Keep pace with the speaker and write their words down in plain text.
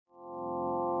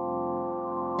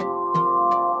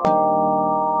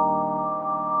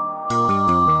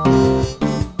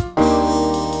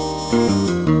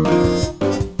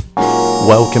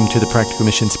welcome to the Practical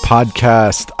Missions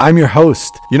Podcast. I'm your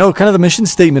host. Kind of the mission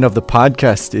statement of the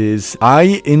podcast is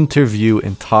I interview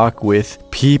and talk with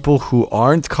people who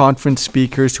aren't conference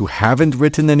speakers, who haven't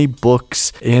written any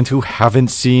books, and who haven't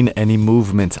seen any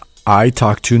movements. I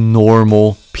talk to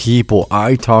normal people.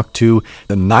 I talk to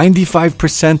the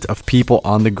 95% of people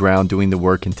on the ground doing the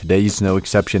work, and today's no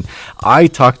exception. I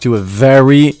talk to a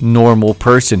very normal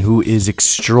person who is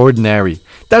extraordinary.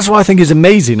 That's what I think is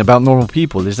amazing about normal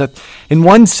people, is that in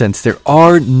one sense, there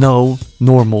are no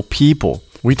normal people.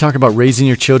 We talk about raising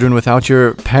your children without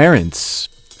your parents,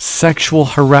 sexual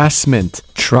harassment,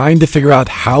 trying to figure out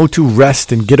how to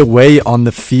rest and get away on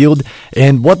the field,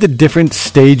 and what the different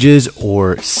stages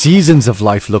or seasons of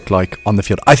life look like on the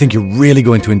field. I think you're really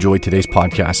going to enjoy today's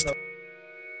podcast.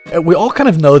 We all kind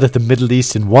of know that the Middle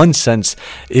East, in one sense,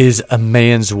 is a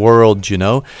man's world,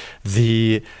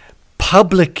 The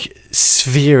public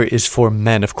sphere is for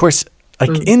men. Of course,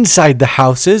 inside the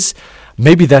houses,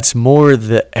 maybe that's more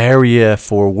the area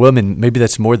for women. Maybe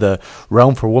that's more the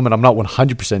realm for women. I'm not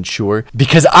 100% sure.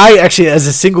 Because I actually, as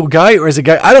a single guy or as a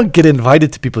guy, I don't get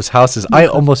invited to people's houses. I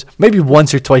almost, maybe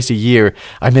once or twice a year,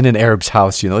 I'm in an Arab's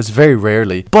house, It's very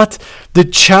rarely. But the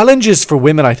challenges for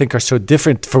women, I think, are so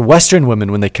different. For Western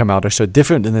women, when they come out, are so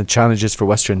different than the challenges for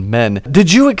Western men.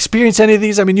 Did you experience any of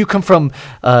these? I mean, you come from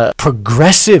a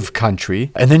progressive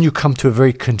country, and then you come to a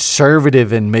very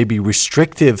conservative and maybe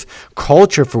restrictive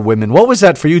culture for women. What was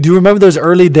that for you? Do you remember those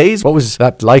early days? What was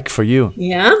that like for you?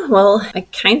 Yeah, well, I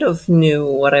kind of knew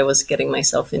what I was getting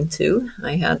myself into.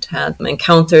 I had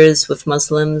encounters with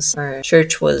Muslims. Our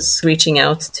church was reaching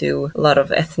out to a lot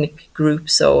of ethnic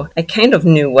groups, so I kind of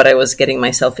knew what I was getting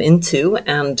myself into,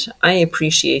 and I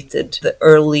appreciated the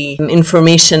early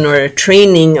information or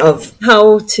training of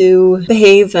how to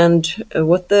behave and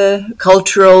what the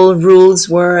cultural rules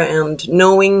were, and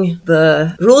knowing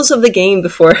the rules of the game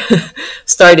before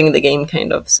starting the game,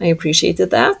 kind of. So I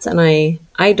appreciated that, and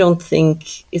I don't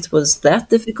think it was that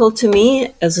difficult to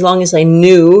me as long as I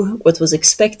knew what was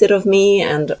expected of me,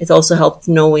 and it also helped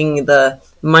knowing the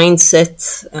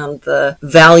mindset and the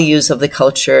values of the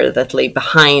culture that lay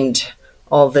behind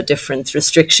all the different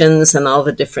restrictions and all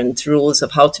the different rules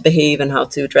of how to behave and how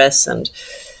to dress and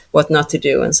what not to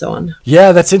do and so on.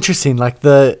 Yeah, that's interesting. Like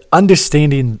the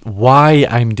understanding why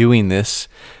I'm doing this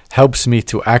helps me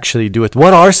to actually do it.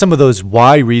 What are some of those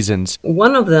why reasons?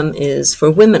 One of them is, for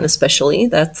women especially,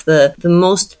 that the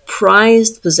most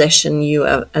prized possession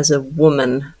you as a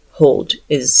woman hold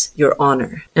is your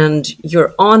honor. And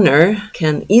your honor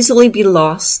can easily be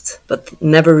lost, but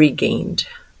never regained.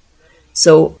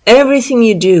 So everything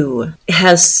you do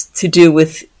has to do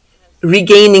with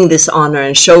regaining this honor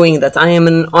and showing that I am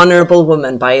an honorable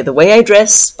woman by the way I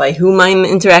dress, by whom I'm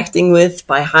interacting with,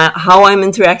 by how I'm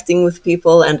interacting with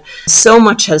people. And so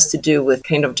much has to do with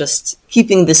kind of just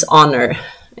keeping this honor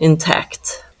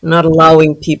intact, not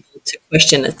allowing people to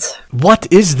question it. What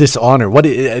is this honor?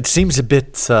 It seems a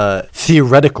bit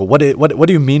theoretical. What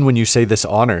do you mean when you say this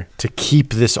honor, to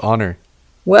keep this honor?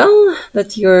 Well,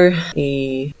 that you're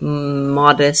a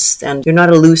modest and you're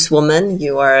not a loose woman.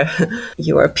 You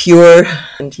are pure,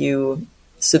 and you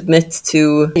submit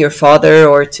to your father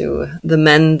or to the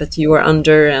men that you are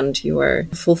under, and you are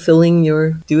fulfilling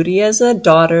your duty as a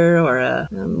daughter or a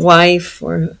wife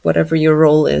or whatever your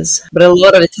role is. But a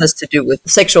lot of it has to do with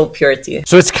sexual purity.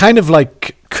 So it's kind of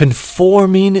like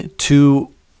conforming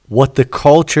to what the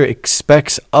culture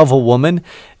expects of a woman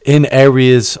in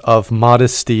areas of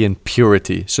modesty and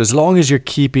purity. So as long as you're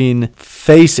keeping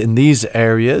face in these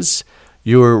areas,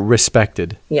 you're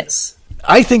respected. Yes.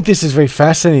 I think this is very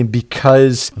fascinating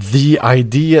because the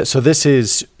idea, so this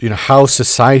is, how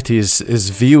society is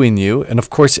viewing you. And of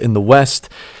course, in the West,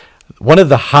 one of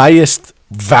the highest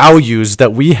values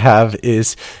that we have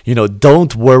is,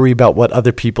 don't worry about what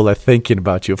other people are thinking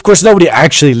about you. Of course, nobody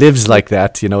actually lives like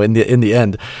that, in the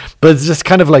end. But it's just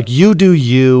kind of like you do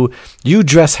you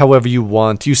dress however you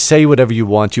want, you say whatever you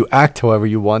want, you act however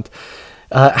you want.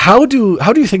 How do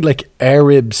you think like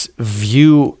Arabs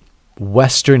view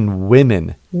Western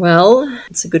women? Well,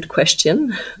 it's a good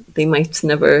question. They might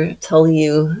never tell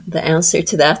you the answer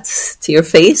to that to your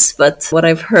face, but what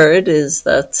I've heard is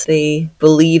that they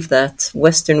believe that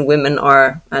Western women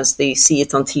are as they see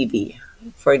it on TV.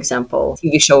 for example,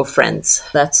 TV show Friends.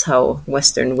 That's how all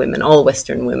Western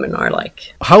women are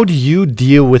like. How do you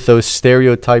deal with those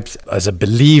stereotypes as a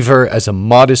believer, as a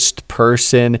modest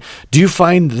person? Do you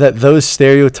find that those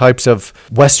stereotypes of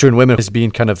Western women as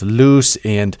being kind of loose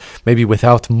and maybe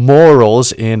without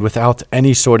morals and without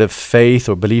any sort of faith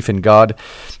or belief in God,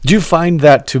 do you find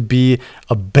that to be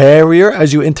a barrier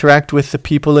as you interact with the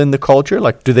people in the culture?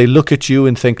 Like, do they look at you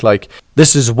and think like,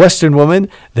 this is a Western woman,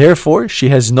 therefore she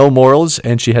has no morals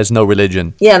and she has no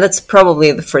religion? Yeah, that's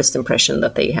probably the first impression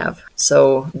that they have.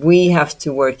 So we have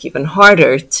to work even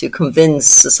harder to convince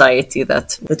society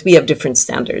that we have different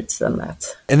standards than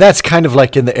that. And that's kind of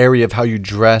like in the area of how you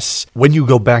dress, when you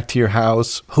go back to your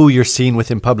house, who you're seen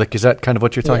with in public. Is that kind of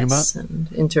what you're talking Yes, about?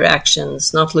 and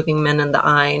interactions, not looking men in the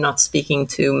eye, not speaking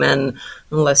to men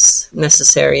unless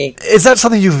necessary. Is that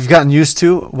something you've gotten used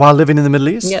to while living in the Middle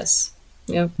East? Yes.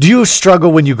 Yeah. Do you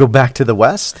struggle when you go back to the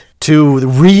West to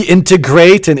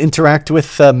reintegrate and interact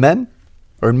with men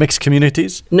or mixed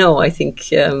communities? No, I think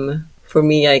for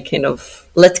me, I kind of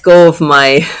let go of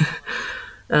my...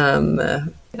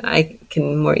 I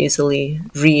can more easily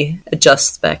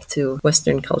readjust back to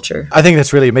Western culture. I think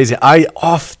that's really amazing. I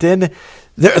often...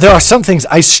 There are some things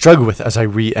I struggle with as I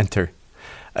re-enter.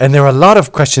 And there are a lot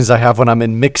of questions I have when I'm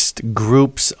in mixed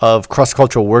groups of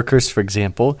cross-cultural workers, for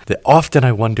example, that often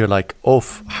I wonder like,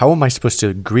 how am I supposed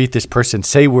to greet this person?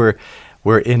 Say we're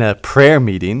in a prayer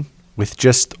meeting with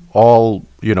just all,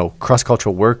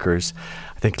 cross-cultural workers.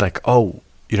 I think like,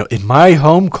 in my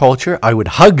home culture, I would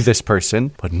hug this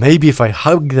person, but maybe if I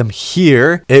hug them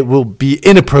here, it will be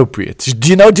inappropriate. Do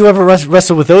you ever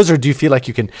wrestle with those, or do you feel like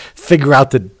you can figure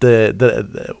out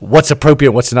the what's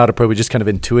appropriate, what's not appropriate, just kind of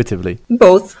intuitively?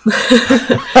 Both.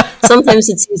 Sometimes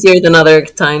it's easier than other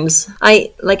times.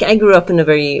 I grew up in a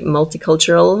very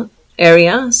multicultural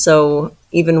area, so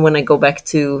even when I go back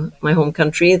to my home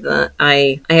country,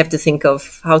 I have to think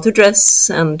of how to dress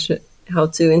and how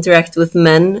to interact with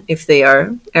men if they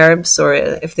are Arabs or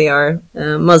if they are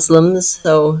Muslims.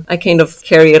 So I kind of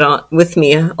carry it on with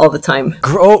me all the time.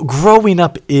 Growing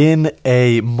up in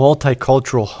a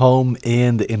multicultural home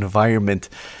and environment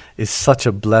is such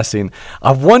a blessing.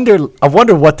 I wonder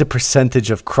what the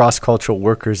percentage of cross-cultural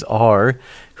workers are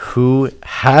who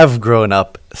have grown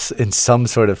up in some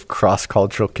sort of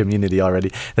cross-cultural community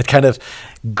already that kind of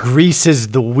greases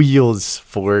the wheels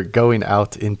for going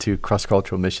out into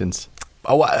cross-cultural missions.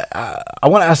 I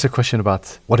want to ask a question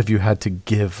about what have you had to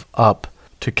give up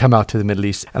to come out to the Middle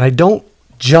East? And I don't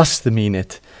just mean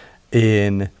it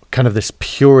in kind of this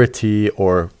purity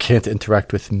or can't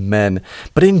interact with men,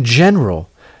 but in general,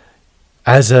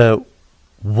 as a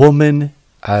woman,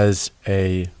 as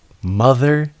a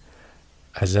mother,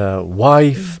 as a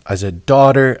wife, as a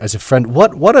daughter, as a friend,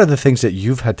 what are the things that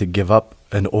you've had to give up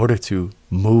in order to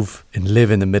move and live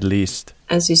in the Middle East?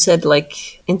 As you said,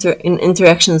 like in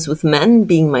interactions with men,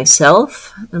 being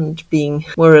myself and being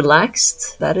more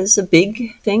relaxed, that is a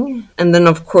big thing. And then,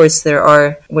 of course,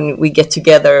 when we get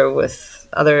together with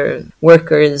other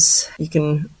workers, you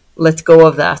can let go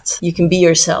of that. You can be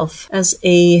yourself. As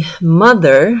a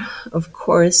mother, of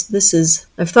course,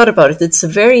 I've thought about it. It's a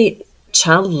very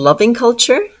child-loving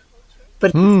culture,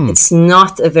 but it's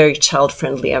not a very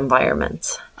child-friendly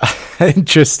environment.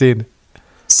 Interesting.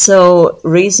 So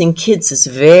raising kids is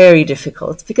very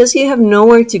difficult because you have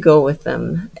nowhere to go with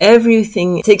them.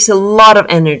 Everything takes a lot of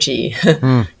energy.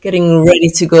 Getting ready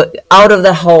to go out of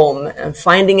the home and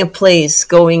finding a place,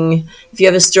 if you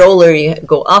have a stroller, you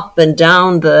go up and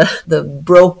down the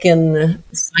broken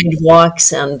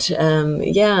sidewalks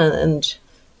and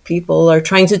people are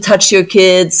trying to touch your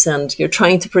kids and you're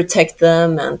trying to protect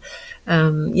them. And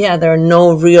there are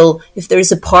no if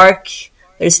there's a park,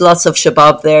 there's lots of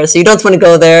shabab there, so you don't want to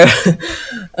go there.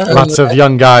 Lots of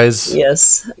young guys.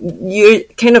 Yes. You're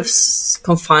kind of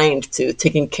confined to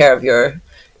taking care of your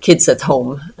kids at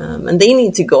home. And they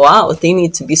need to go out. They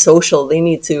need to be social. They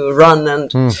need to run.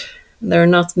 And there are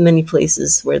not many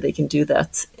places where they can do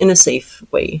that in a safe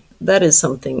way. That is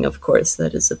something, of course,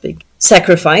 that is a big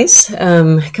sacrifice.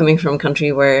 Coming from a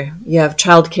country where you have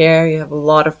childcare, you have a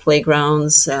lot of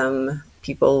playgrounds,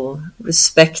 people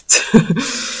respect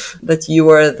that you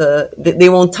are they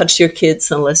won't touch your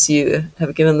kids unless you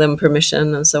have given them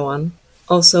permission and so on.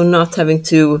 Also not having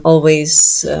to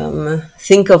always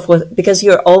think of because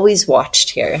you're always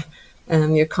watched here.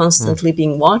 You're constantly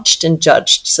being watched and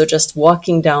judged. So just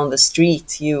walking down the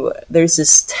street, there's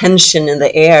this tension in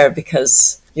the air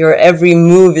because your every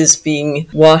move is being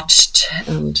watched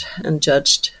and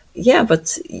judged. Yeah,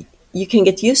 but you can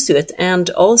get used to it. And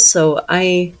also,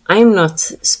 I'm not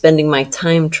spending my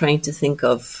time trying to think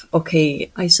of,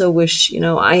 okay, I so wish,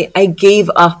 I gave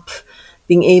up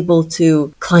being able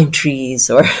to climb trees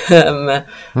or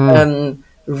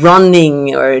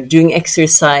running or doing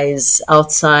exercise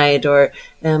outside, or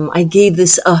I gave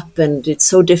this up and it's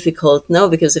so difficult. No,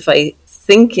 because if I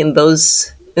think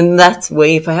in that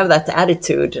way, if I have that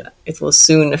attitude, it will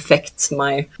soon affect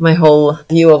my whole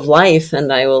view of life,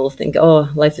 and I will think, oh,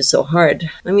 life is so hard.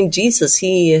 I mean, Jesus,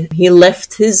 he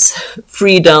left his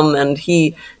freedom and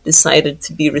he decided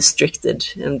to be restricted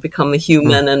and become a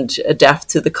human and adapt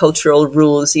to the cultural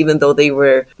rules, even though they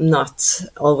were not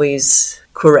always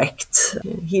correct.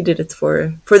 He did it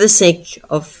for the sake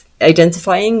of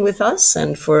identifying with us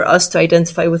and for us to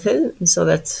identify with him, so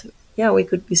that, we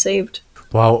could be saved.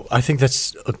 Wow, I think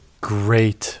that's a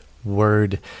great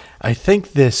word. I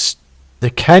think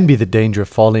there can be the danger of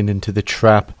falling into the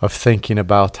trap of thinking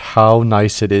about how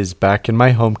nice it is back in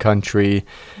my home country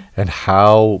and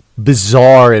how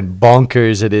bizarre and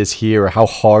bonkers it is here, or how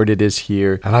hard it is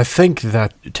here. And I think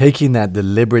that taking that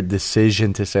deliberate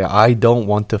decision to say, I don't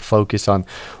want to focus on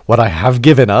what I have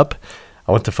given up,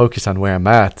 I want to focus on where I'm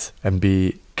at and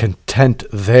be content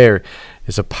there,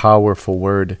 is a powerful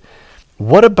word.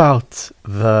 What about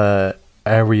the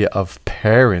area of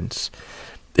parents?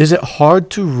 Is it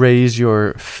hard to raise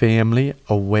your family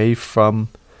away from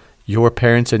your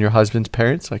parents and your husband's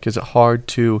parents? Like, is it hard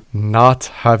to not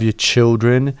have your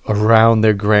children around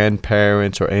their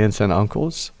grandparents or aunts and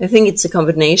uncles? I think it's a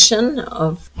combination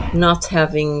of not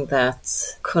having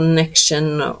that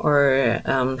connection or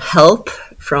help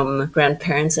from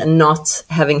grandparents, and not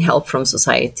having help from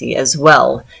society as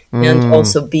well. And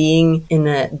also being in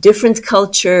a different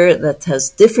culture that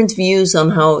has different views on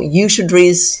how you should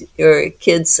raise your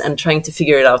kids, and trying to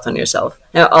figure it out on yourself,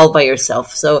 all by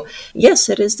yourself. So yes,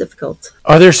 it is difficult.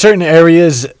 Are there certain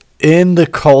areas in the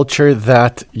culture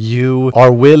that you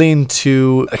are willing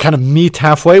to kind of meet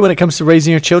halfway when it comes to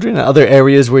raising your children, and other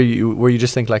areas where you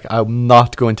just think, like, I'm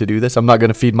not going to do this, I'm not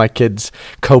going to feed my kids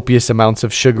copious amounts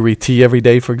of sugary tea every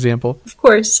day, for example? Of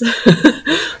course.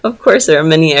 Of course, there are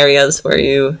many areas where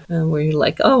you're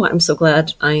like, oh, I'm so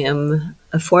glad I am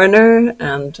a foreigner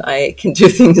and I can do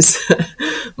things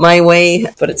my way.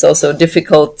 But it's also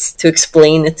difficult to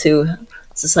explain it to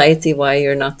society why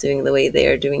you're not doing the way they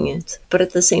are doing it. But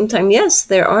at the same time, yes,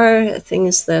 there are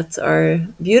things that are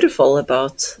beautiful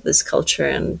about this culture,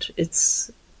 and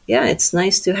it's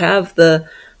nice to have the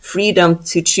freedom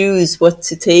to choose what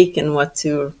to take and what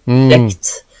to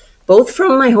reject, both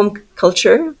from my home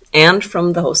culture and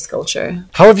from the host culture.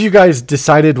 How have you guys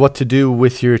decided what to do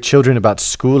with your children about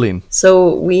schooling?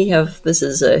 So this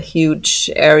is a huge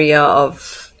area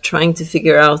of trying to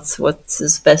figure out what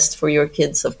is best for your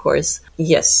kids, of course.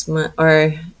 Yes,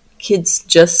 our kids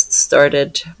just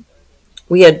started.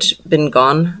 We had been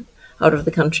gone out of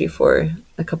the country for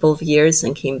a couple of years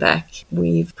and came back.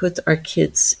 We've put our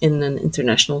kids in an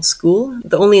international school.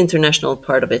 The only international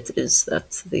part of it is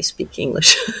that they speak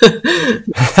English.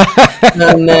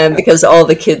 Because all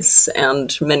the kids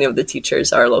and many of the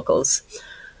teachers are locals.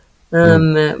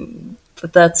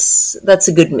 But that's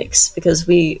a good mix, because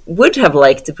we would have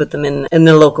liked to put them in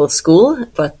a local school,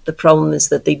 but the problem is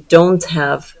that they don't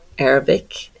have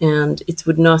Arabic, and it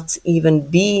would not even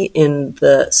be in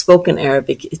the spoken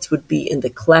Arabic, it would be in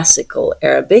the classical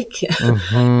Arabic,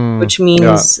 which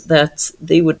means that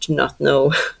they would not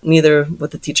know neither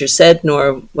what the teacher said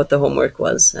nor what the homework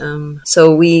was.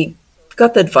 So we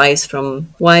got the advice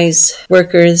from wise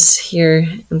workers here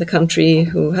in the country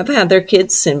who have had their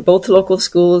kids in both local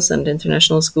schools and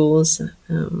international schools,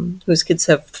 whose kids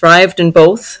have thrived in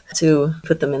both, to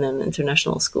put them in an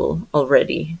international school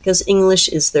already, because English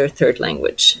is their third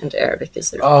language and Arabic is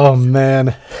their Oh,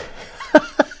 man.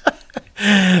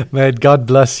 Man, God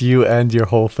bless you and your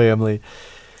whole family.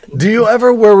 Do you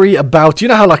ever worry about,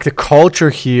 how like the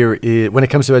culture here when it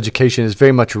comes to education is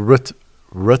very much rote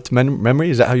memory?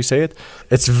 Is that how you say it?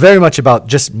 It's very much about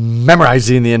just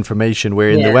memorizing the information, where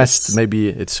in the West maybe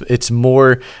it's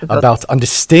more about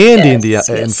understanding the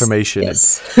information.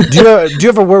 Yes. Do you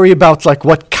ever worry about like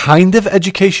what kind of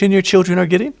education your children are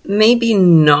getting? Maybe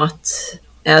not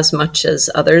as much as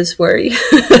others worry.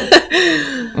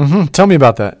 Tell me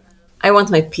about that. I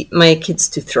want my kids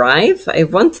to thrive. I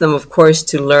want them, of course,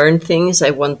 to learn things.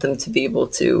 I want them to be able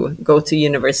to go to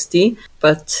university.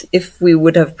 But if we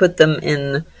would have put them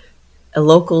in a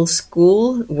local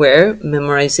school where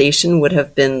memorization would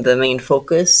have been the main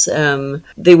focus,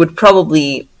 they would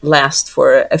probably last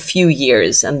for a few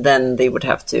years, and then they would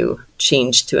have to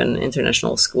change to an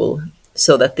international school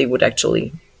so that they would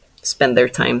actually spend their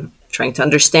time trying to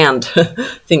understand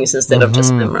things instead of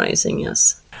just memorizing,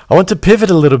 yes. I want to pivot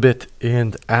a little bit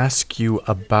and ask you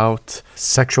about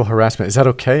sexual harassment. Is that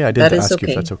okay? I didn't ask you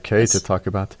if that's okay to talk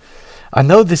about. I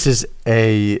know this is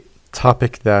a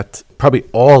topic that probably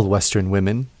all Western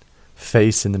women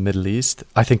face in the Middle East.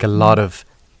 I think a lot of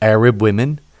Arab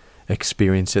women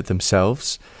experience it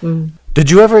themselves.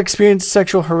 Did you ever experience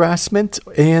sexual harassment,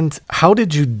 and how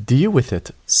did you deal with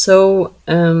it? So,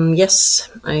 yes,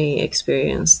 I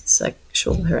experienced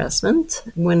sexual harassment.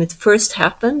 When it first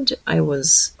happened, I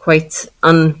was quite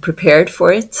unprepared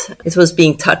for it. It was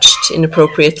being touched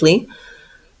inappropriately,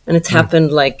 and it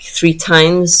happened like 3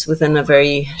 times within a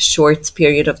very short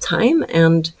period of time.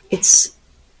 And it's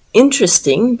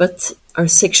interesting, but our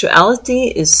sexuality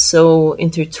is so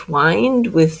intertwined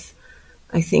with,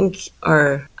 I think,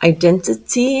 our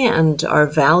identity and our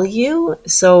value.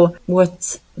 So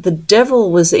what the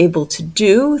devil was able to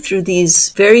do through these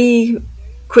very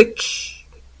quick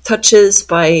touches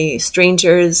by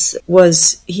strangers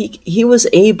was he was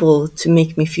able to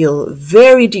make me feel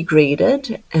very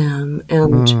degraded,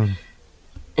 and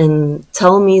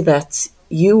tell me that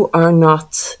you're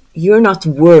not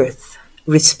worth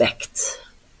respect,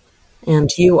 and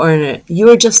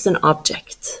you're just an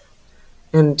object.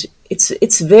 And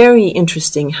it's very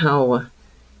interesting how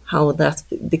that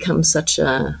becomes such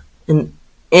an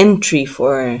entry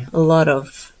for a lot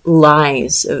of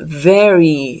lies,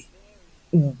 very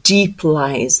deep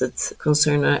lies that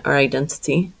concern our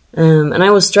identity. And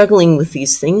I was struggling with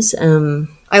these things.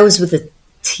 I was with a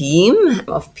team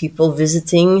of people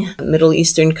visiting a Middle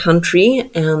Eastern country,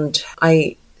 and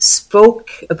I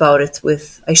shared about it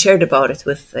with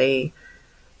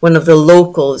one of the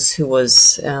locals who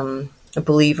was a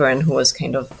believer and who was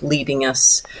kind of leading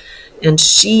us. And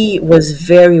she was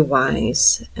very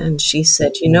wise. And she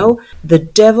said, the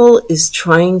devil is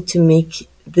trying to make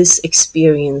this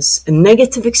experience a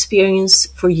negative experience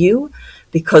for you,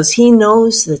 because he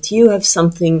knows that you have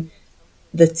something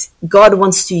that God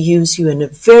wants to use you in a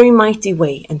very mighty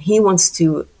way. And he wants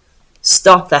to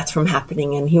stop that from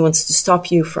happening. And he wants to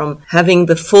stop you from having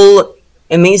the full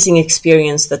amazing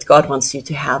experience that God wants you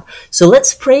to have. So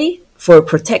let's pray for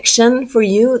protection for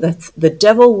you, that the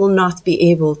devil will not be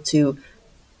able to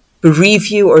bereave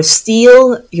you or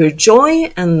steal your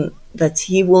joy, and that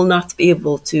he will not be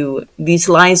able to, these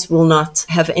lies will not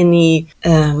have any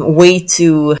way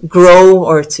to grow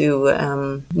or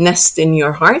to nest in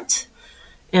your heart.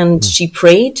 And she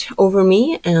prayed over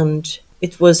me, and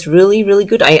it was really, really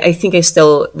good. I think I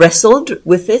still wrestled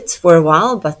with it for a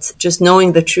while, but just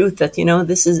knowing the truth that,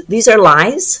 these are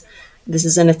lies. This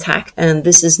is an attack, and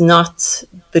this is not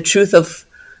the truth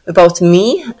about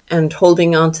me, and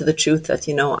holding on to the truth that,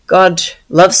 God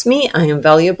loves me. I am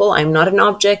valuable. I'm not an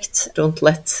object. Don't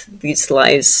let these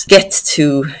lies get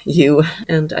to you.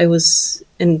 And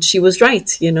she was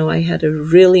right. I had a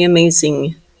really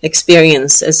amazing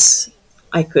experience as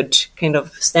I could kind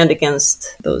of stand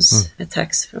against those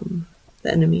attacks from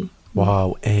the enemy.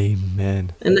 Wow.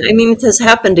 Amen. And I mean, it has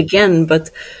happened again, but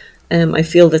I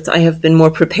feel that I have been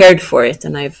more prepared for it,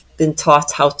 and I've been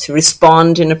taught how to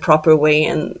respond in a proper way,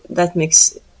 and that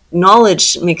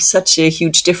knowledge makes such a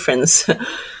huge difference.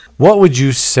 What would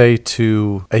you say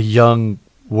to a young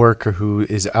worker who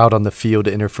is out on the field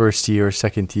in her first year or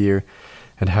second year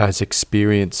and has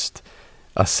experienced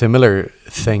a similar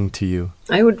thing to you?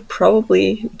 I would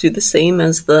probably do the same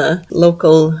as the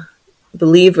local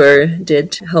believer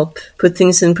did, help put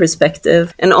things in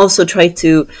perspective, and also try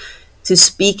to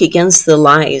speak against the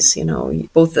lies,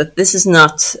 both that this is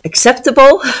not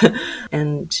acceptable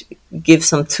and give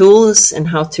some tools and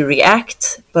how to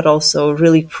react, but also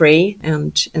really pray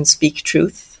and speak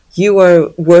truth. You are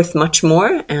worth much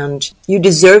more, and you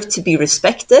deserve to be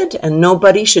respected, and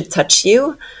nobody should touch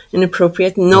you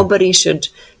inappropriate. Nobody should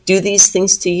do these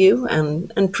things to you,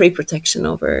 and pray protection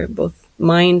over both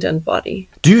mind and body.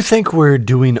 Do you think we're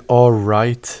doing all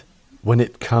right when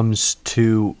it comes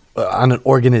to on an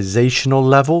organizational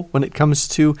level, when it comes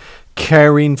to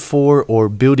caring for or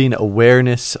building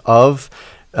awareness of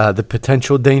the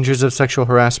potential dangers of sexual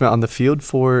harassment on the field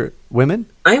for women?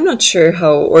 I'm not sure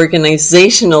how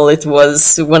organizational it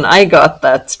was when I got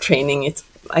that training.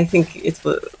 I think it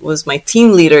was my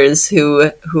team leaders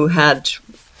who had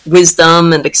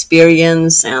wisdom and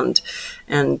experience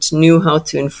and knew how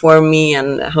to inform me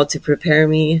and how to prepare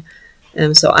me.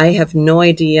 So I have no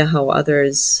idea how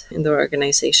others in the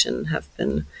organization have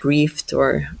been briefed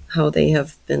or how they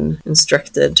have been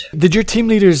instructed. Did your team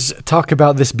leaders talk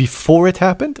about this before it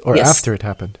happened or after it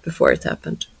happened? Before it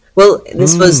happened. Well,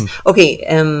 this was,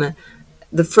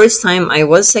 the first time I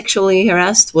was sexually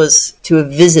harassed was to a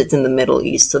visit in the Middle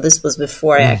East. So this was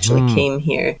before I actually came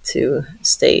here to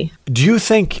stay. Do you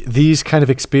think these kind of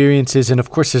experiences, and of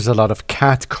course there's a lot of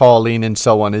catcalling and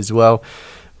so on as well,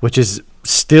 which is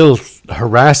still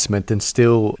harassment and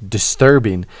still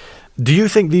disturbing. Do you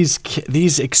think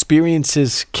these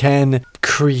experiences can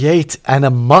create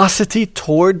animosity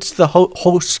towards the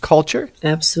host culture?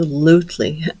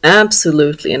 Absolutely.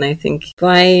 Absolutely. And I think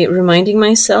by reminding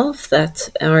myself that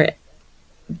our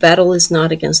battle is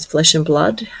not against flesh and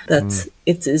blood, that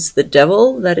it is the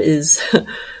devil that is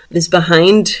is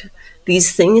behind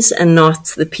these things and not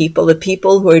the people. The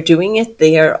people who are doing it,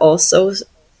 they are also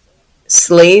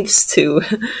slaves to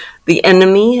the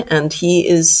enemy, and he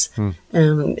is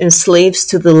slaves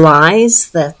to the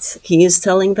lies that he is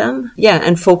telling them. Yeah,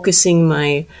 and focusing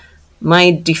my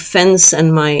defense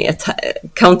and my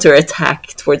counterattack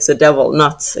towards the devil,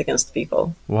 not against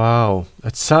people. Wow,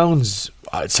 it sounds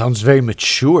very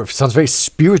mature. It sounds very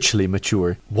spiritually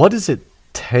mature. What does it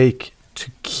take to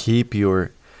keep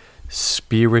your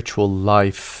spiritual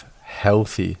life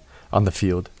healthy on the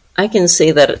field? I can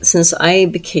say that since I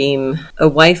became a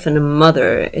wife and a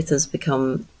mother, it has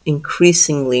become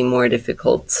increasingly more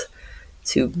difficult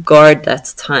to guard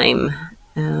that time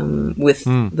with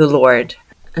the Lord.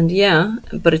 And yeah,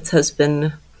 but it has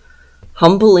been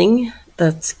humbling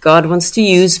that God wants to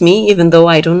use me, even though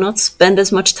I do not spend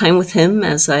as much time with him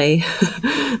as I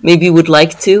maybe would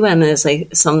like to, and as I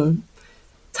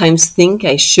sometimes think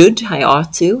I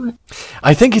ought to.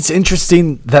 I think it's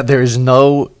interesting that there is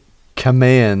no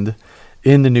command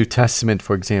in the New Testament,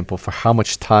 for example, for how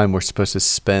much time we're supposed to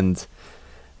spend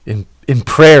in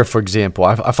prayer, for example.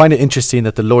 I find it interesting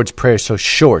that the Lord's Prayer is so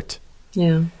short.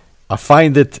 Yeah. I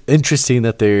find it interesting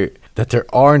that there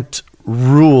aren't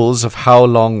rules of how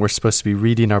long we're supposed to be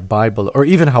reading our Bible, or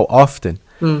even how often.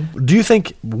 Do you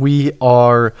think we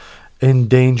are in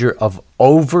danger of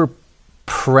over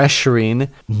pressuring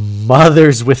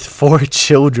mothers with 4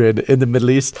 children in the Middle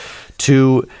East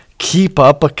to keep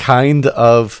up a kind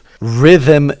of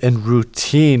rhythm and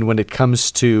routine when it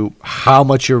comes to how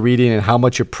much you're reading and how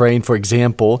much you're praying, for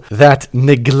example, that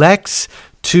neglects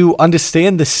to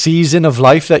understand the season of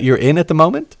life that you're in at the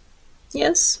moment?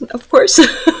 Yes, of course.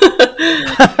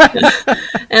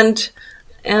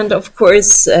 And of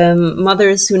course,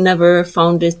 mothers who never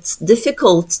found it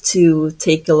difficult to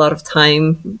take a lot of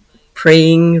time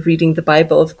praying, reading the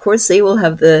Bible, of course, they will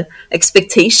have the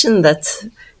expectation that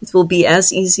it will be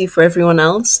as easy for everyone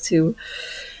else to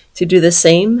do the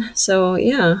same. So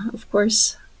yeah, of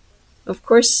course,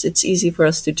 it's easy for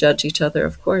us to judge each other.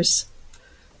 Of course,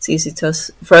 it's easy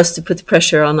for us to put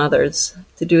pressure on others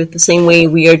to do it the same way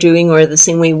we are doing, or the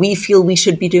same way we feel we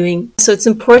should be doing. So it's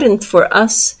important for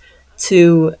us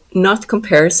to not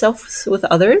compare ourselves with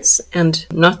others and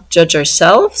not judge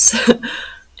ourselves.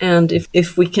 And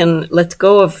if we can let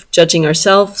go of judging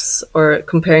ourselves or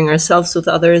comparing ourselves with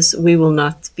others, we will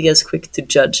not be as quick to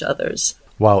judge others.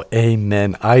 Wow,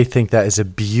 amen. I think that is a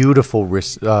beautiful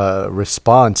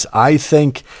response. I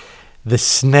think the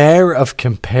snare of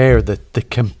compare, the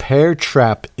compare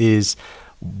trap, is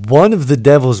one of the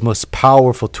devil's most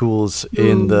powerful tools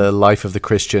in the life of the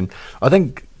Christian. I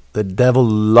think the devil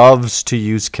loves to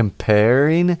use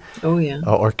comparing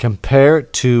or compare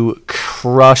to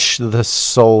crush the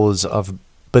souls of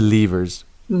believers.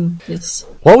 Yes.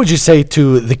 What would you say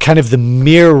to the kind of the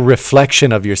mirror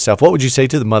reflection of yourself? What would you say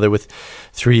to the mother with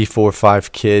 3, 4,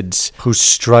 5 kids who's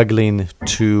struggling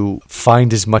to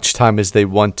find as much time as they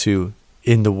want to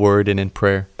in the Word and in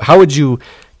prayer? How would you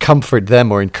comfort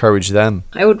them or encourage them?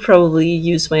 I would probably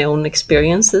use my own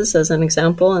experiences as an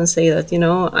example and say that,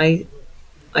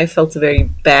 I felt very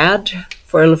bad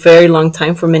for a very long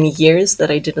time, for many years, that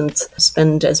I didn't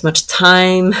spend as much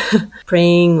time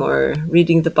praying or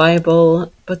reading the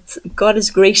Bible. But God is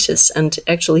gracious, and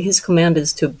actually his command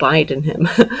is to abide in him,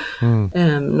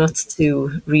 not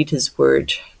to read his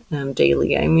word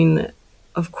daily. I mean,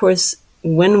 of course,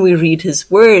 when we read his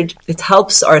word, it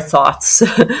helps our thoughts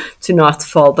to not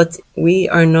fall, but we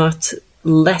are not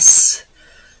less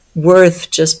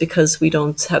worth just because we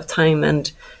don't have time.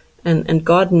 And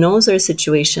God knows our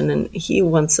situation, and he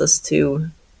wants us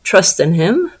to trust in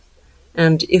him.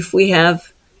 And if we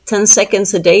have 10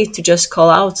 seconds a day to just call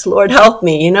out, Lord, help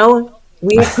me,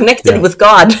 we are connected with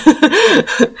God.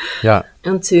 Yeah.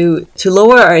 And to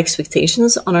lower our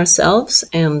expectations on ourselves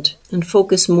and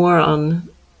focus more on,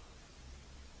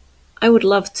 I would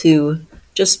love to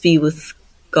just be with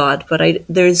God, but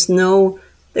there's no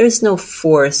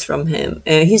force from him.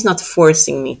 He's not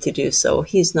forcing me to do so.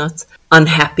 He's not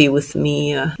unhappy with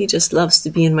me. He just loves to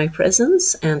be in my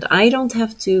presence, and I don't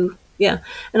have to. Yeah.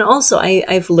 And also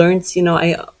I've learned,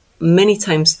 I many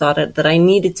times thought that I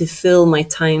needed to fill my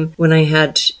time when I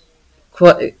had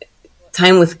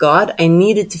time with God. I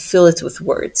needed to fill it with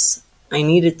words. I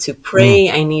needed to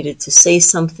pray. I needed to say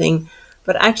something.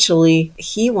 But actually,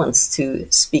 he wants to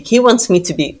speak. He wants me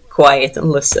to be quiet and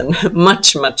listen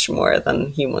much, much more than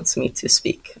he wants me to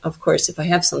speak. Of course, if I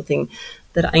have something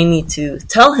that I need to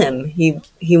tell him,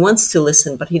 he wants to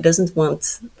listen, but he doesn't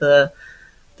want the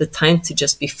time to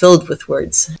just be filled with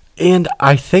words. And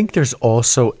I think there's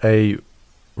also a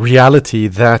reality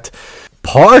that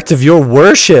part of your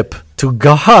worship to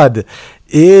God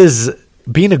is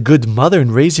being a good mother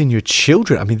and raising your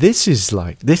children. I mean, this is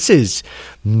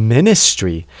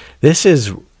ministry. This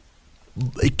is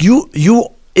you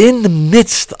in the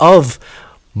midst of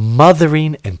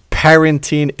mothering and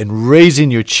parenting and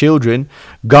raising your children.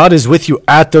 God is with you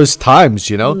at those times,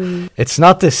 you know. It's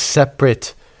not this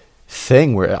separate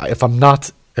thing where if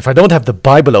I don't have the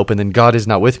Bible open, then God is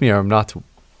not with me, or I'm not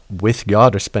with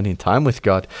God or spending time with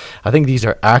God. I think these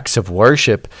are acts of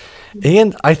worship.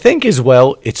 And I think as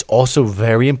well, it's also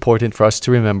very important for us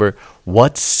to remember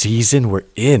what season we're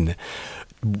in.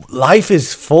 Life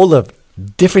is full of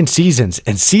different seasons,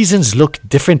 and seasons look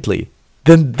differently.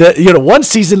 One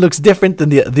season looks different than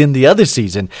the other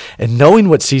season. And knowing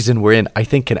what season we're in, I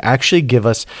think can actually give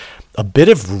us a bit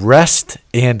of rest,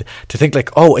 and to think like,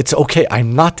 oh, it's okay,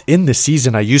 I'm not in the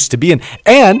season I used to be in,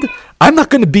 and I'm not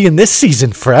going to be in this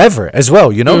season forever as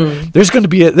well, you know. There's going to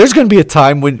be a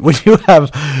time when you have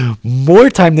more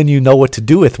time than you know what to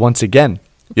do with once again.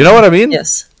 You know what I mean?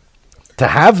 Yes. To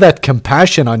have that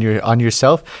compassion on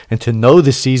yourself and to know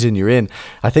the season you're in,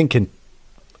 I think can,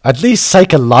 at least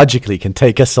psychologically, can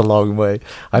take us a long way.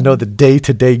 I know the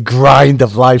day-to-day grind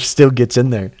of life still gets in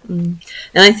there. And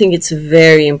I think it's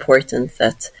very important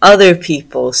that other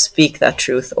people speak that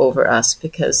truth over us,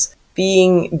 because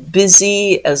being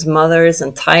busy as mothers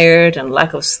and tired and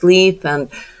lack of sleep and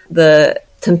the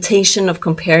temptation of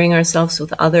comparing ourselves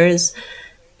with others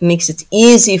makes it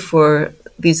easy for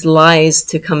these lies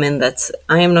to come in that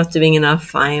I am not doing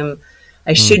enough,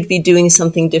 I should be doing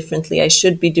something differently, I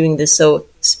should be doing this. So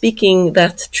speaking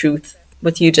that truth,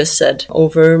 what you just said,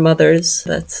 over mothers,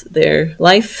 that their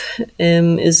life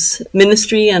is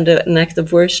ministry and an act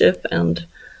of worship and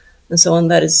so on,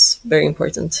 that is very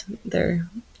important. There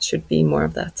should be more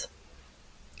of that.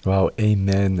 Wow,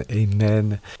 amen,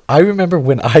 amen. I remember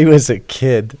when I was a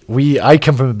kid, I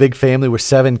come from a big family, we're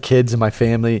 7 kids in my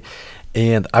family,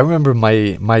 and I remember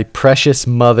my precious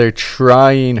mother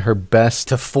trying her best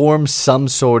to form some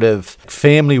sort of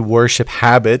family worship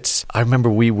habits. I remember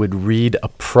we would read a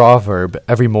proverb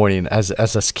every morning as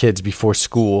us kids before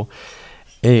school.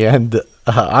 And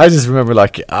I just remember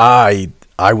like I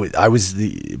was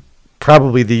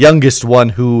probably the youngest one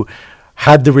who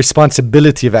had the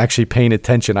responsibility of actually paying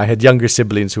attention. I had younger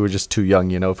siblings who were just too young,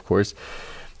 you know, of course.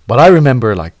 But I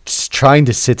remember like just trying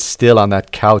to sit still on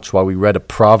that couch while we read a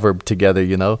proverb together,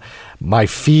 you know. My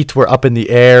feet were up in the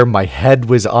air. My head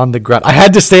was on the ground. I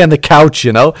had to stay on the couch,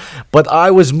 you know. But I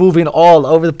was moving all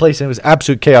over the place, and it was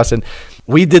absolute chaos. And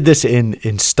we did this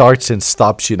in starts and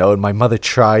stops, you know. And my mother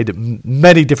tried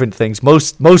many different things.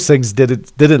 Most things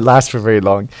didn't last for very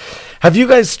long. Have you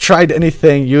guys tried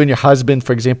anything, you and your husband,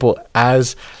 for example,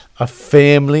 as a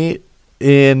family,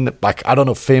 in like, I don't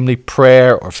know, family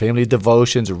prayer or family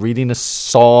devotions, or reading a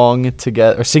song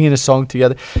together or singing a song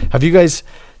together? Have you guys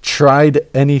tried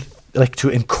any, like, to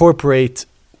incorporate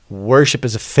worship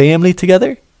as a family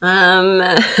together?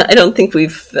 I don't think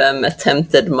we've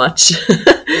attempted much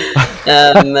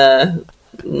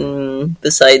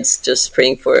besides just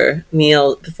praying before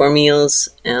meals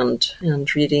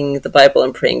and reading the Bible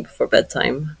and praying before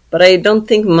bedtime. But I don't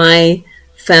think my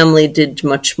family did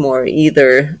much more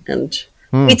either, and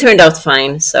we turned out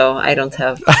fine, so I don't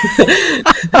have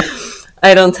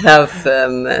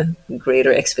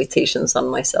greater expectations on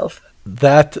myself.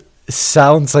 That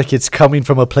sounds like it's coming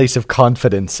from a place of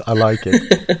confidence. I like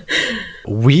it.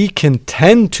 We can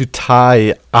tend to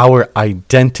tie our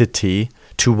identity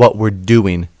to what we're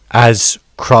doing as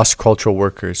cross-cultural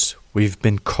workers. We've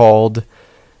been called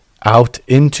out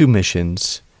into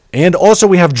missions, and also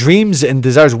we have dreams and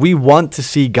desires. We want to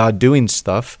see God doing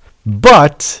stuff,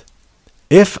 but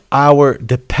if our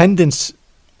dependence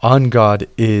on God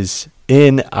is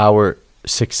in our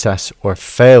success or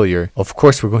failure, of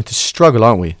course we're going to struggle,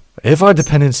 aren't we? If our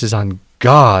dependence is on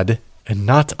God and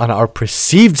not on our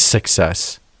perceived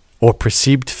success or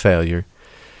perceived failure,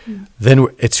 then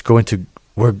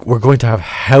we're going to have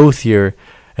healthier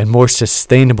and more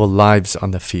sustainable lives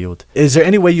on the field. Is there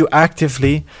any way you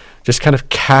actively just kind of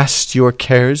cast your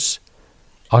cares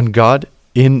on God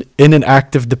in an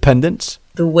act of dependence?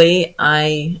 The way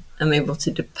I am able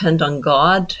to depend on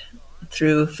God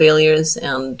through failures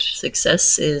and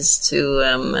success is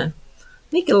to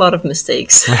make a lot of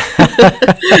mistakes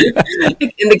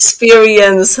and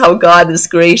experience how God is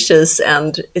gracious,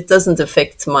 and it doesn't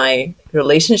affect my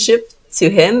relationship to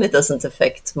Him. It doesn't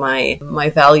affect my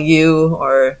value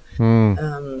or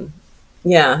and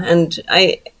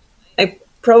I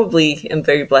probably am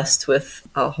very blessed with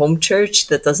a home church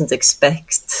that doesn't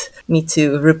expect me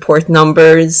to report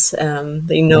numbers.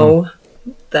 They know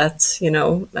that,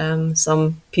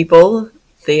 some people,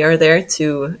 they are there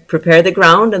to prepare the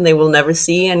ground and they will never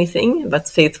see anything, but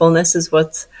faithfulness is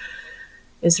what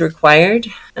is required.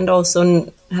 And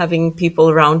also having people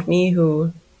around me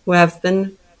who have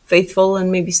been faithful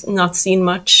and maybe not seen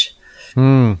much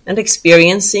and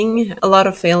experiencing a lot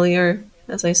of failure,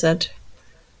 as I said,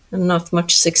 and not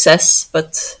much success,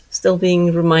 but still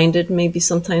being reminded maybe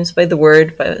sometimes by the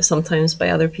word, but sometimes by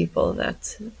other people,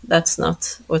 that that's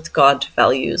not what God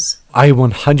values. I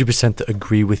 100%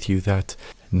 agree with you that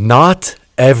not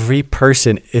every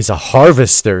person is a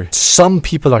harvester. Some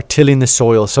people are tilling the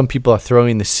soil, some people are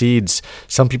throwing the seeds,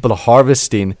 some people are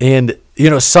harvesting, and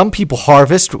some people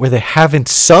harvest where they haven't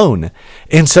sown,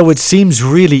 and so it seems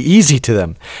really easy to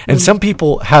them. And some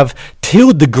people have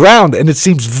tilled the ground and it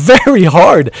seems very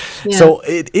hard. Yeah. So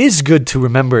it is good to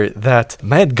remember that,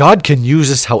 man, God can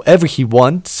use us however He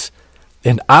wants,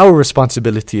 and our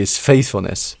responsibility is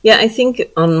faithfulness. Yeah, I think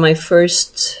on my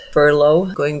first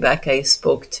furlough, going back, I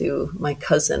spoke to my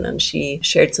cousin and she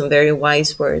shared some very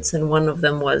wise words. And one of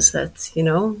them was that,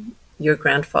 your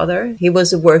grandfather, he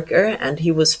was a worker and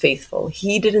he was faithful.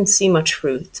 He didn't see much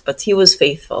fruit, but he was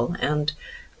faithful. And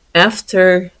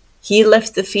after he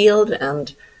left the field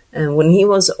and when he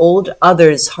was old,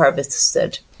 others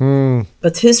harvested.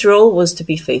 But his role was to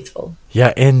be faithful.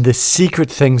 Yeah, and the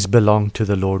secret things belong to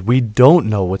the Lord. We don't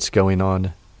know what's going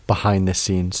on behind the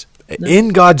scenes. No. In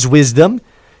God's wisdom,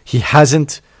 He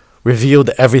hasn't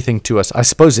revealed everything to us. I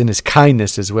suppose in His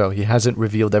kindness as well, He hasn't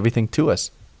revealed everything to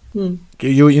us. We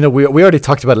already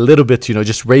talked about a little bit,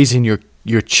 just raising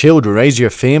your children, raising your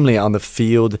family on the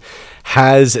field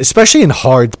has, especially in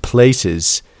hard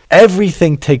places,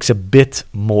 everything takes a bit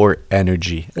more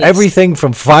energy. Yes. Everything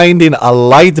from finding a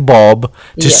light bulb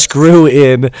to screw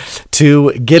in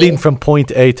to getting from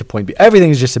point A to point B. Everything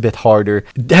is just a bit harder.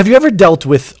 Have you ever dealt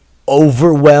with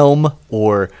overwhelm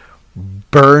or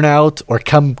burnout or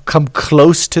come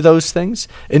close to those things?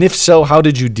 And if so, how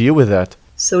did you deal with that?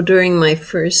 So during my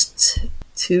first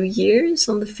 2 years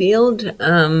on the field,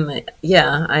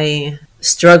 I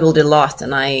struggled a lot,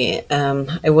 and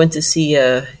I went to see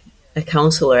a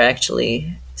counselor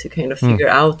actually to kind of figure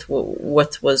out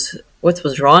what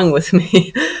was wrong with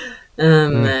me,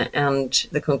 and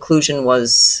the conclusion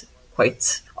was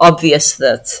quite obvious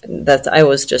that I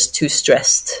was just too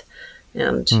stressed,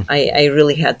 and I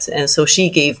really had to, and so she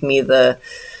gave me the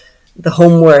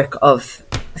homework of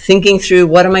thinking through,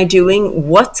 what am I doing,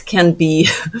 what can be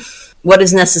what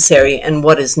is necessary and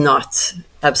what is not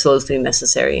absolutely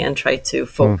necessary, and try to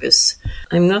focus.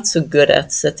 I'm not so good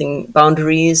at setting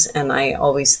boundaries, and I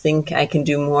always think I can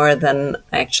do more than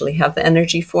I actually have the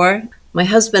energy for. My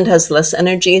husband has less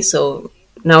energy, so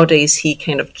nowadays he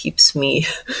kind of keeps me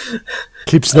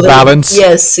keeps the balance.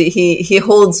 Yes, he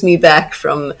holds me back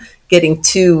from getting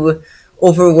too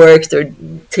overworked or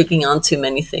taking on too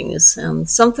many things, and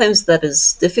sometimes that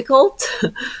is difficult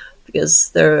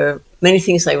because there are many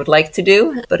things I would like to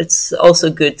do, but it's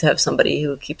also good to have somebody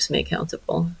who keeps me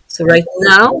accountable. So right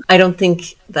now, I don't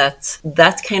think that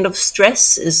kind of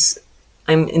stress is,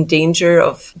 I'm in danger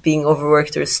of being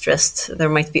overworked or stressed. There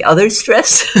might be other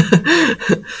stress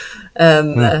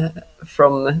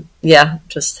from,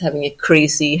 just having a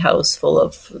crazy house full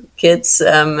of kids,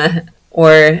 as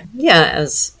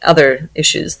other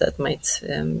issues that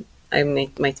I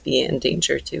might be in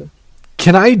danger to.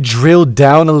 Can I drill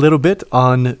down a little bit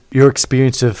on your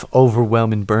experience of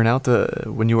overwhelm and burnout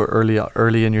when you were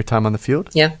early in your time on the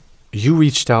field? Yeah. You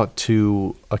reached out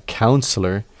to a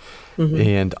counselor,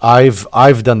 and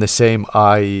I've done the same.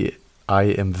 I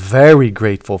am very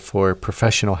grateful for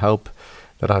professional help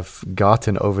that I've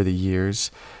gotten over the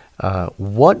years.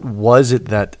 What was it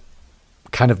that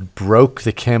kind of broke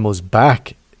the camel's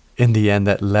back in the end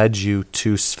that led you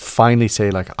to finally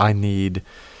say, like, I need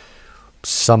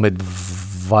some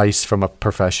advice from a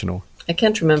professional? I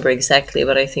can't remember exactly,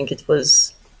 but I think it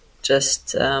was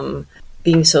just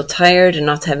being so tired and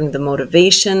not having the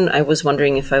motivation. I was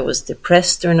wondering if I was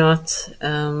depressed or not.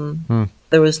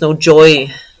 There was no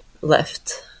joy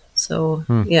left. So,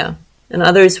 And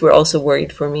others were also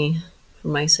worried for me, for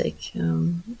my sake.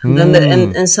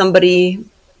 And somebody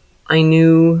I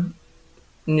knew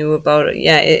about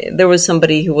it. There was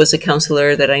somebody who was a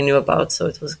counselor that I knew about, so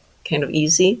it was kind of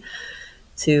easy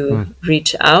to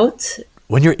reach out.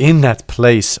 when you're in that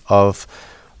place of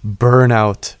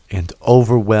burnout and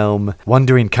overwhelm,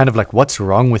 wondering kind of like, what's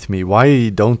wrong with me? Why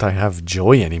don't I have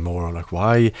joy anymore? Like,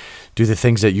 why do the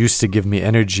things that used to give me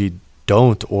energy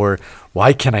don't? Or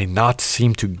why can I not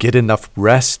seem to get enough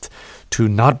rest to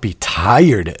not be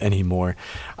tired anymore?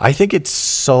 I think it's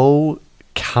so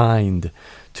kind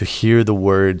to hear the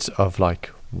words of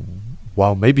like,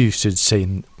 wow, maybe you should say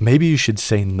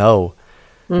no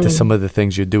to some of the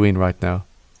things you're doing right now.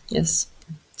 Yes,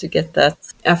 to get that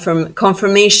from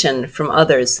confirmation from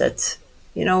others that,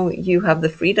 you know, you have the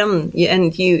freedom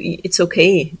and it's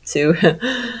okay to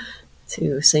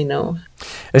to say no.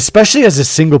 Especially as a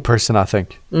single person, I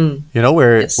think. You know,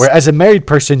 where as a married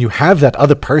person, you have that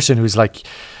other person who's like,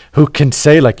 who can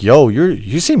say like, yo,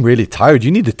 you seem really tired.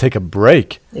 You need to take a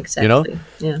break. Exactly. You know?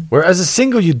 Yeah. Whereas a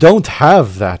single, you don't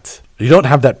have that. You don't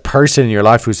have that person in your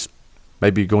life who's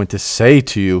maybe going to say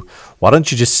to you, why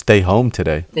don't you just stay home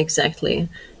today? Exactly.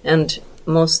 And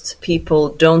most people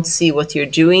don't see what you're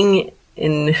doing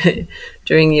in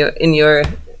your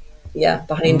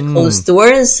behind closed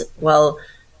doors. Well,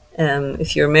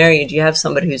 if you're married, you have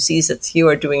somebody who sees that you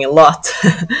are doing a lot.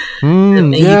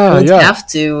 And you don't have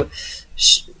to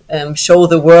show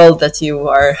the world that you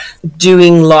are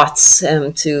doing lots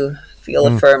to feel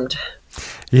affirmed.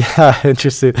 Yeah,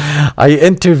 interesting. I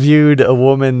interviewed a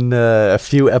woman a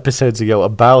few episodes ago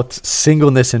about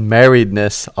singleness and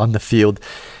marriedness on the field.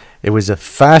 It was a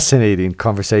fascinating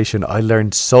conversation. I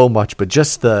learned so much, but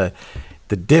just the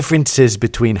differences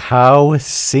between how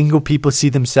single people see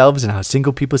themselves and how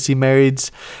single people see marrieds,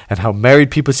 and how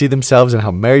married people see themselves and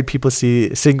how married people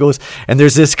see singles. And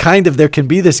there's this kind of, there can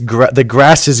be this the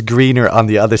grass is greener on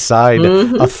the other side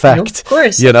effect. Of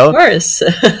course, you know? Of course.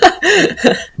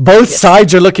 Both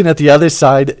sides are looking at the other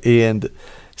side and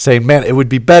saying, man, it would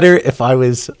be better if I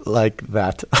was like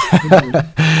that.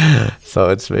 So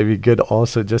it's maybe good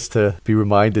also just to be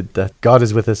reminded that God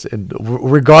is with us, and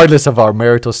regardless of our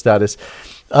marital status.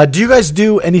 Do you guys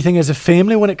do anything as a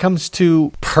family when it comes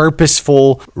to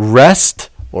purposeful rest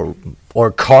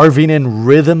or carving in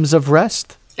rhythms of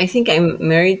rest? I think I'm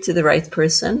married to the right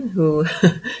person who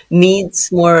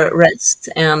needs more rest,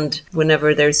 and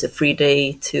whenever there's a free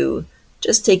day to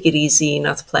just take it easy,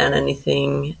 not plan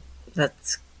anything, that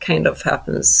kind of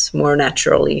happens more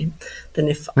naturally than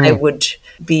if I would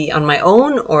be on my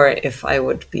own, or if I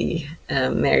would be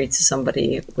married to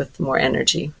somebody with more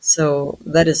energy. So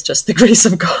that is just the grace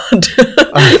of God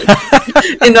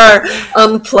in our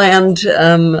unplanned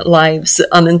lives,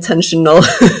 unintentional.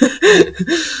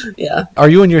 Yeah. Are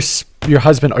you and your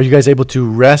husband, are you guys able to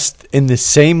rest in the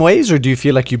same ways, or do you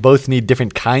feel like you both need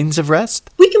different kinds of rest?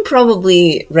 We can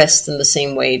probably rest in the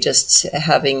same way, just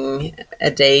having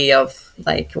a day of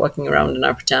like walking around in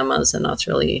our pajamas and not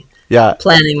really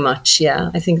planning much. Yeah,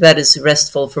 I think that is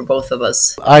restful for both of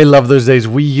us. I love those days.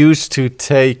 We used to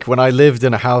take, when I lived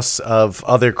in a house of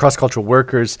other cross-cultural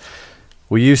workers,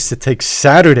 we used to take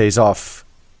Saturdays off,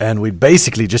 and we'd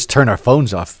basically just turn our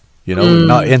phones off, you know,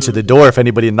 not answer the door if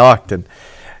anybody knocked, and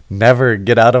never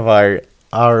get out of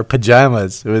our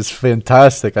pajamas. It was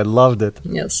fantastic. I loved it.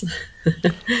 Yes.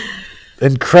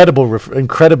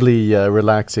 Incredibly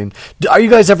relaxing. Are you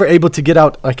guys ever able to get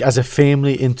out, like as a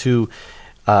family, into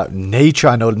nature?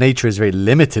 I know nature is very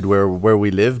limited where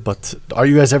we live, but are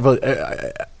you guys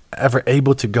ever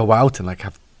able to go out and like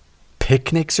have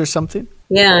picnics or something?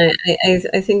 Yeah,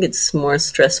 I think it's more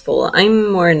stressful.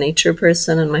 I'm more a nature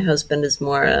person, and my husband is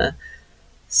more a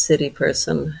city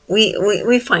person.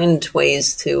 We find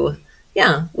ways to.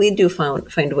 Yeah, we do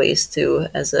find ways to,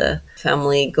 as a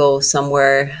family, go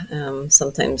somewhere,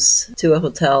 sometimes to a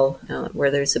hotel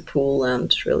where there's a pool, and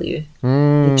really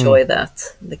enjoy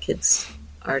that. The kids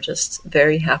are just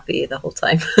very happy the whole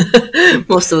time,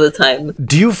 most of the time.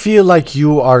 Do you feel like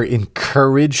you are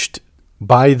encouraged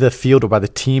by the field or by the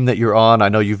team that you're on? I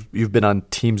know you've been on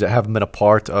teams that haven't been a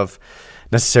part of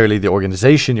necessarily the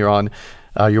organization you're on.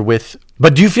 You're with,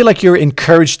 but do you feel like you're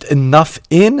encouraged enough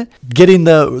in getting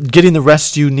the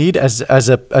rest you need as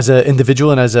a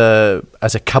individual and as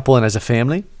a couple and as a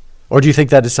family, or do you think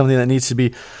that is something that needs to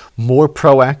be more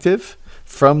proactive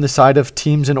from the side of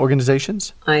teams and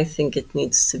organizations? I think it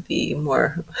needs to be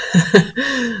more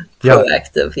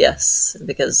proactive, yes,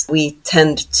 because we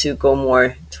tend to go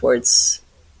more towards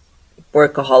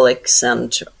workaholics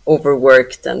and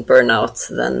overworked and burnout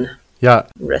than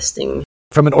resting.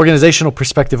 From an organizational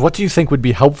perspective, what do you think would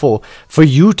be helpful for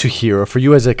you to hear, or for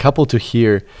you as a couple to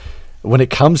hear, when it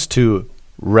comes to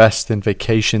rest and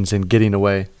vacations and getting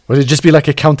away? Would it just be like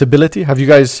accountability? Have you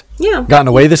guys gotten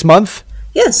away this month?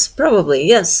 Yes, probably,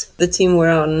 yes. The team we're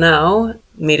on now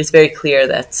made it very clear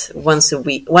that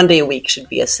one day a week should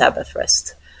be a Sabbath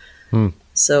rest.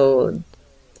 So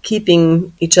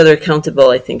keeping each other accountable,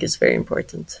 I think, is very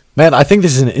important. Man, I think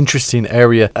this is an interesting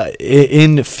area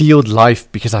in field life,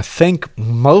 because I think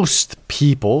most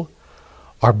people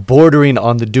are bordering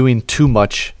on the doing too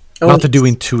much, not the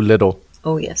doing too little.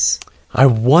 Oh, yes. I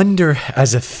wonder,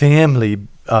 as a family,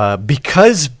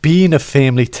 because being a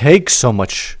family takes so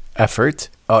much effort,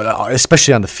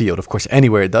 especially on the field, of course,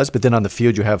 anywhere it does, but then on the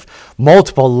field you have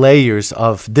multiple layers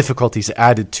of difficulties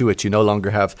added to it. You no longer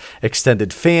have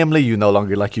extended family, you no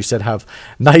longer, like you said, have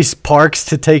nice parks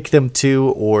to take them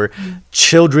to, or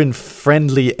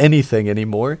children-friendly anything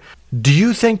anymore. Do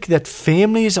you think that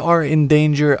families are in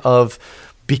danger of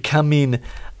becoming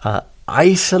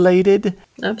isolated?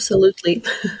 Absolutely.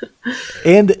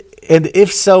 And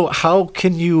if so, how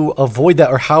can you avoid that,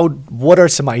 or what are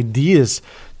some ideas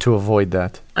to avoid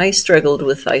that? I struggled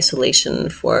with isolation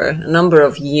for a number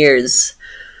of years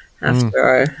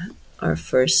after our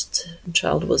first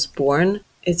child was born.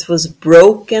 It was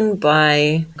broken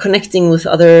by connecting with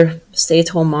other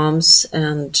stay-at-home moms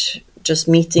and just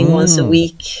meeting once a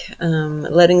week,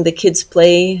 letting the kids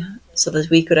play so that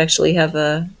we could actually have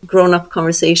a grown-up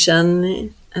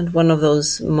conversation. And one of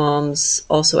those moms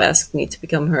also asked me to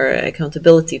become her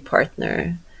accountability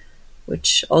partner,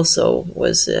 which also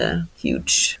was a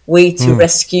huge way to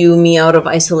rescue me out of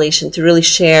isolation, to really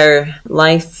share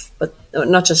life, but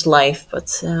not just life,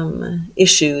 but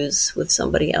issues with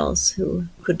somebody else who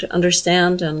could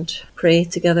understand and pray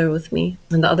together with me.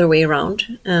 And the other way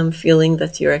around, feeling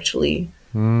that you're actually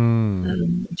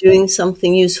doing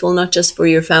something useful, not just for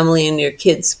your family and your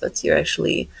kids, but you're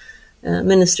actually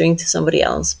ministering to somebody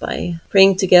else by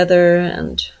praying together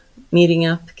and meeting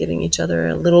up, giving each other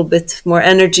a little bit more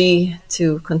energy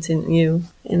to continue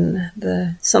in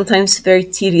the sometimes very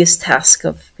tedious task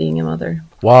of being a mother.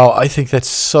 Wow, I think that's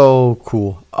so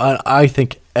cool. I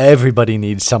think everybody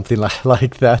needs something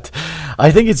like that.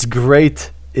 I think it's great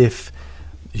if,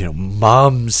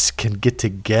 moms can get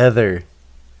together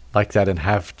like that and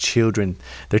have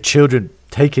their children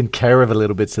taken care of a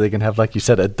little bit, so they can have, like you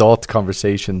said, adult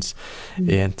conversations,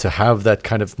 and to have that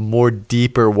kind of more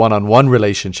deeper one-on-one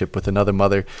relationship with another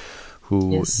mother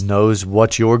who knows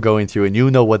what you're going through and you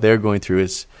know what they're going through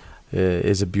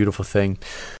is a beautiful thing.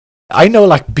 I know,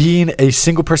 like, being a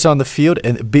single person on the field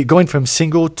and going from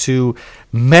single to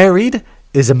married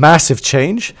is a massive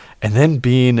change, and then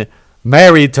being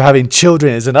married to having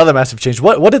children is another massive change.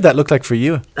 What did that look like for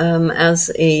you?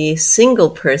 As a single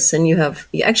person, you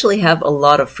actually have a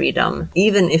lot of freedom,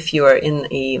 even if you are in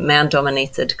a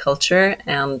man-dominated culture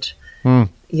and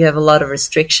you have a lot of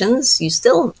restrictions. You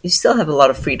still have a lot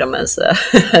of freedom as a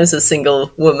as a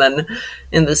single woman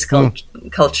in this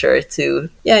culture.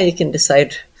 You can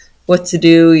decide what to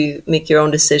do. You make your own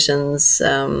decisions.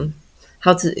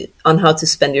 How to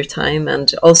spend your time,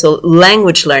 and also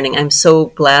language learning. I'm so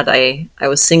glad I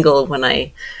was single when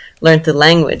I learned the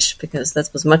language, because that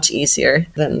was much easier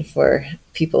than for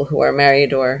people who are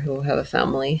married or who have a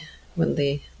family when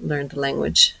they learn the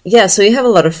language. Yeah, so you have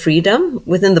a lot of freedom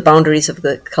within the boundaries of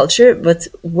the culture, but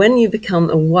when you become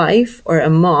a wife or a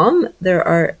mom,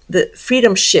 the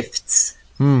freedom shifts.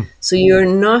 So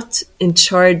you're not in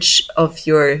charge of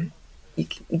you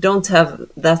don't have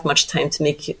that much time to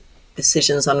make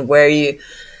decisions on where you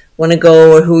want to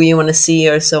go or who you want to see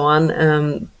or so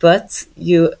on, but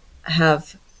you're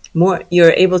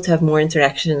able to have more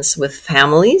interactions with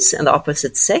families and the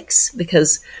opposite sex,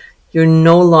 because you're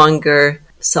no longer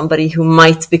somebody who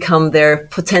might become their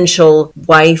potential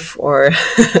wife or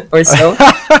so.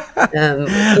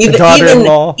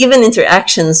 Even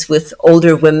interactions with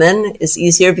older women is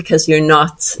easier because you're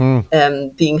not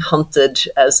being hunted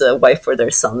as a wife for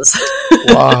their sons.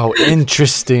 Wow,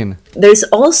 interesting. There's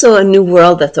also a new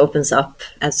world that opens up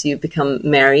as you become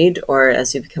married or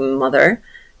as you become a mother,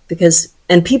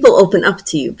 and people open up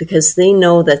to you because they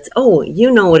know that,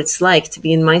 you know what it's like to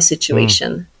be in my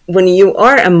situation. When you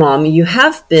are a mom, you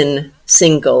have been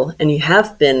single and you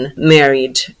have been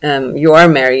married. You are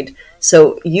married.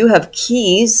 So you have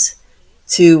keys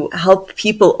to help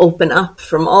people open up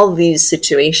from all these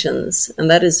situations. And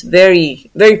that is very,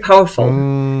 very powerful.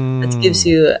 That gives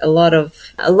you a lot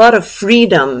of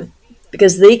freedom,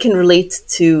 because they can relate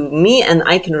to me and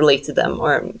I can relate to them.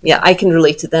 I can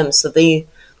relate to them, so they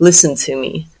listen to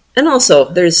me. And also,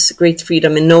 there's great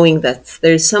freedom in knowing that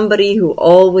there's somebody who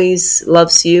always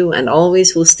loves you and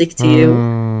always will stick to you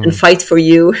and fight for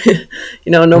you,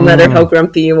 no matter how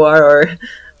grumpy you are or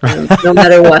no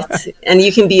matter what. And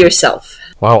you can be yourself.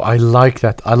 Wow, I like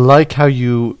that. I like how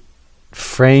you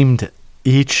framed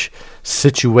each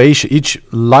situation, each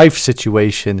life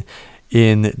situation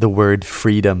in the word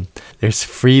freedom. There's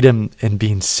freedom in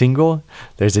being single.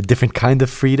 There's a different kind of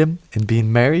freedom in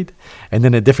being married. And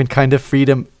then a different kind of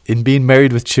freedom in being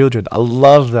married with children. I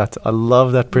love that. I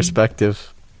love that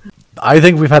perspective. I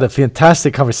think we've had a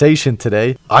fantastic conversation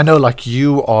today. I know, like,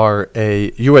 you're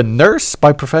a nurse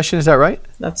by profession, is that right?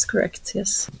 That's correct,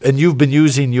 yes. And you've been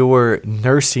using your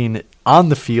nursing on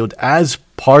the field as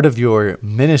part of your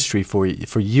ministry for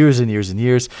years and years and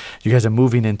years. You guys are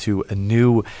moving into a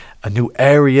new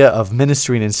area of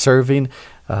ministering and serving,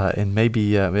 and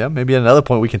maybe at another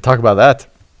point we can talk about that.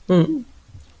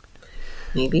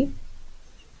 Maybe.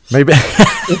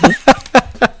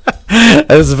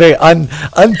 That's a very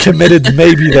uncommitted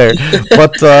maybe there,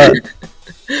 but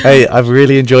hey, I've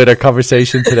really enjoyed our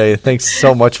conversation today. Thanks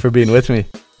so much for being with me.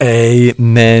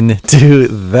 Amen to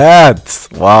that.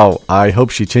 Wow, I hope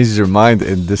she changes her mind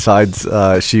and decides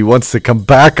she wants to come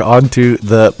back onto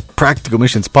the Practical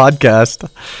Missions podcast.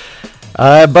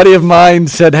 A buddy of mine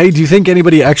said, hey, do you think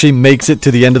anybody actually makes it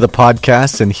to the end of the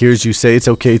podcast and hears you say it's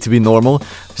okay to be normal?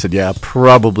 I said, yeah,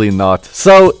 probably not.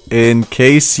 So, in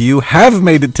case you have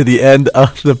made it to the end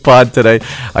of the pod today,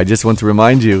 I just want to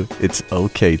remind you, it's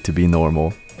okay to be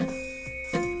normal.